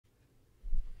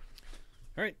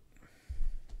All right,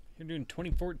 you're doing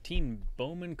 2014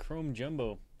 Bowman Chrome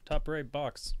Jumbo, top right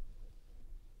box.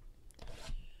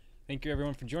 Thank you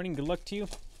everyone for joining. Good luck to you.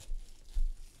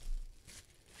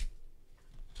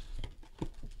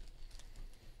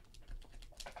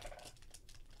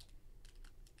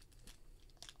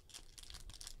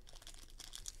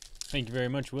 Thank you very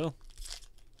much, Will.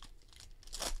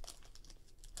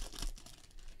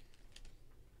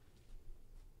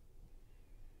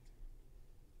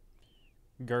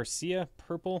 Garcia,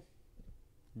 purple.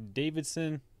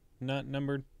 Davidson, not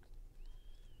numbered.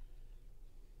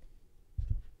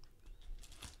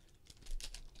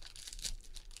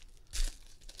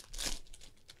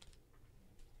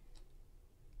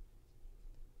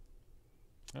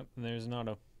 Oh, and there's an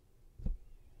auto.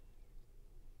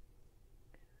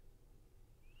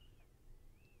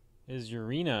 Is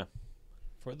Urena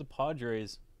for the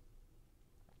Padres.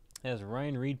 As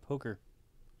RyanReedPoker.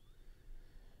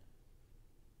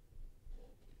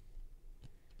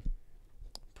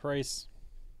 Price.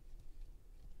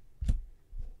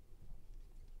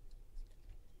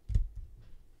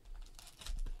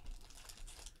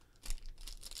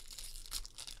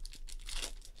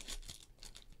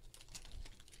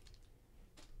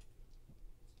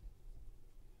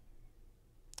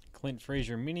 Clint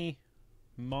Frazier mini.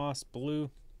 Moss blue.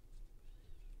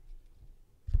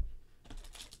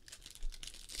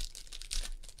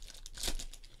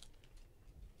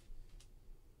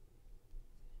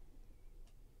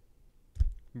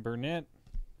 Burnett.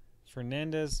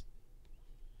 Fernandez.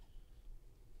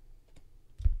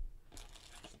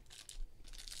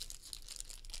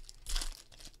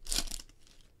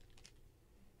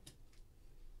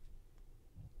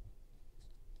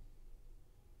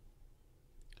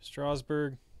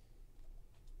 Strasburg.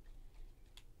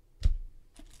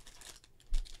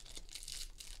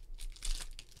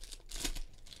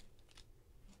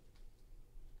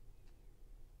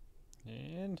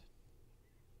 And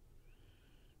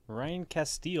Ryan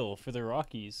Castile for the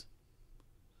Rockies.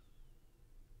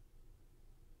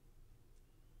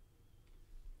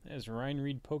 That is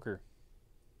RyanReedPoker.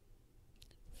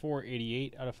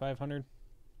 488 out of 500.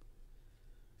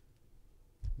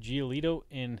 Giolito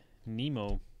and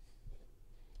Nemo.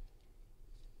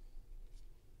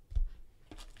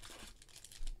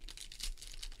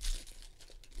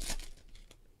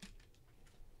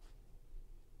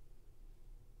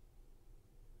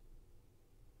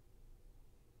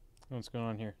 What's going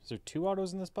on here? Is there two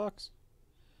autos in this box?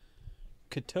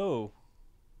 Cateau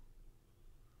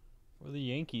for the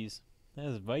Yankees. That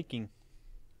is Viking.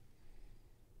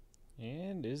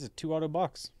 And it is a two auto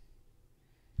box.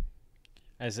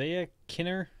 Isaiah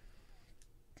Kinner.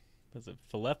 Was it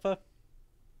Falefa?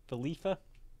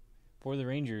 For the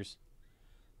Rangers.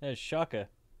 That is Shaka.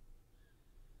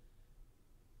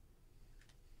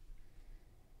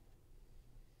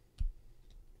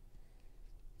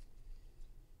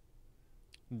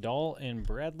 Dahl and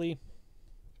Bradley.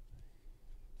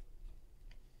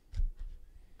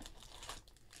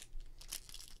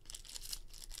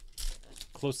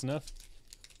 Close enough.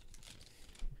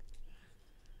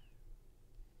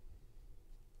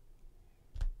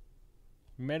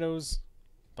 Meadows,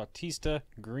 Bautista,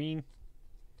 green.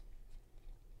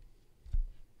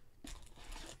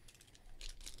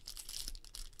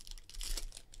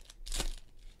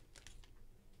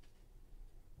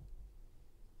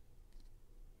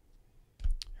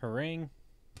 Harang,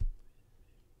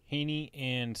 Haney,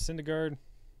 and Syndergaard.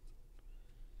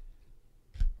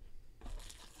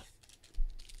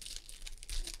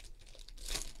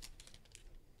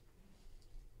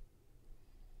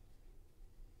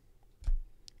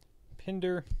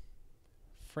 Pinder,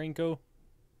 Franco,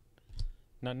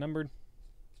 not numbered.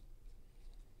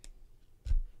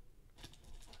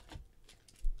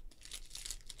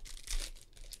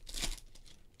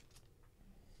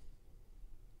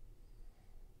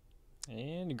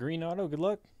 And green auto, good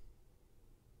luck.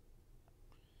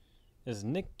 Is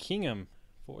Nick Kingham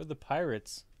for the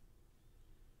Pirates.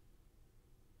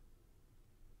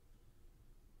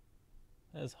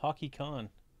 That is Hockeykhan.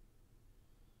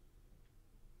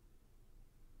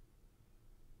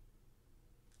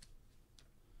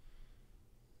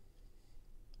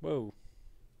 Whoa.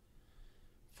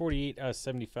 48 out of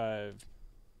 75.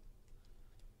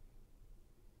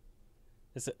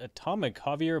 It's an atomic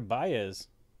Javier Baez.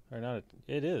 Or not,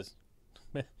 it is.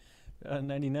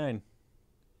 99.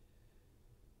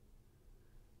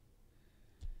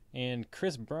 And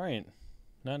Chris Bryant,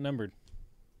 not numbered.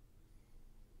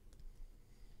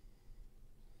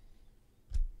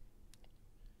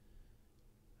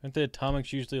 Aren't the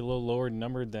atomics usually a little lower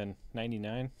numbered than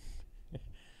 99?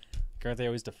 Aren't they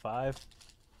always to 5?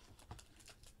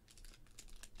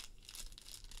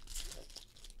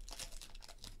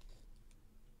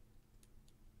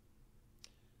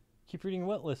 Keep reading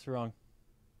wet list wrong.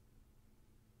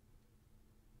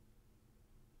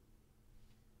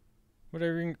 What did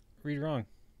I read wrong?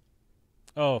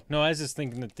 Oh, no, I was just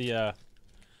thinking that the,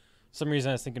 some reason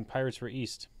I was thinking Pirates were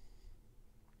East.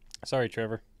 Sorry,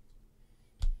 Trevor.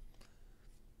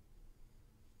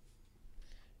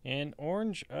 And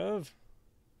orange of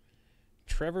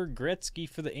Trevor Gretzky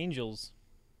for the Angels.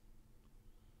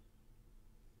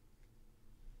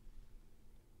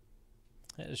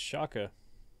 That is Shaka.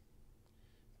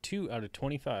 2 out of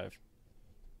 25.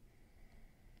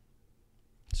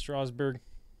 Strasburg.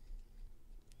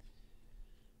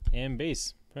 And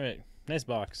base. All right, nice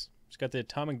box. It's got the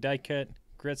atomic die cut,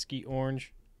 Gretzky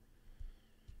orange,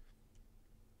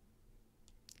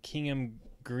 Kingham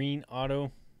green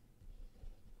auto,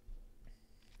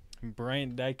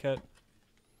 Bryant die cut.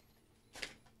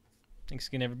 Thanks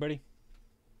again, everybody.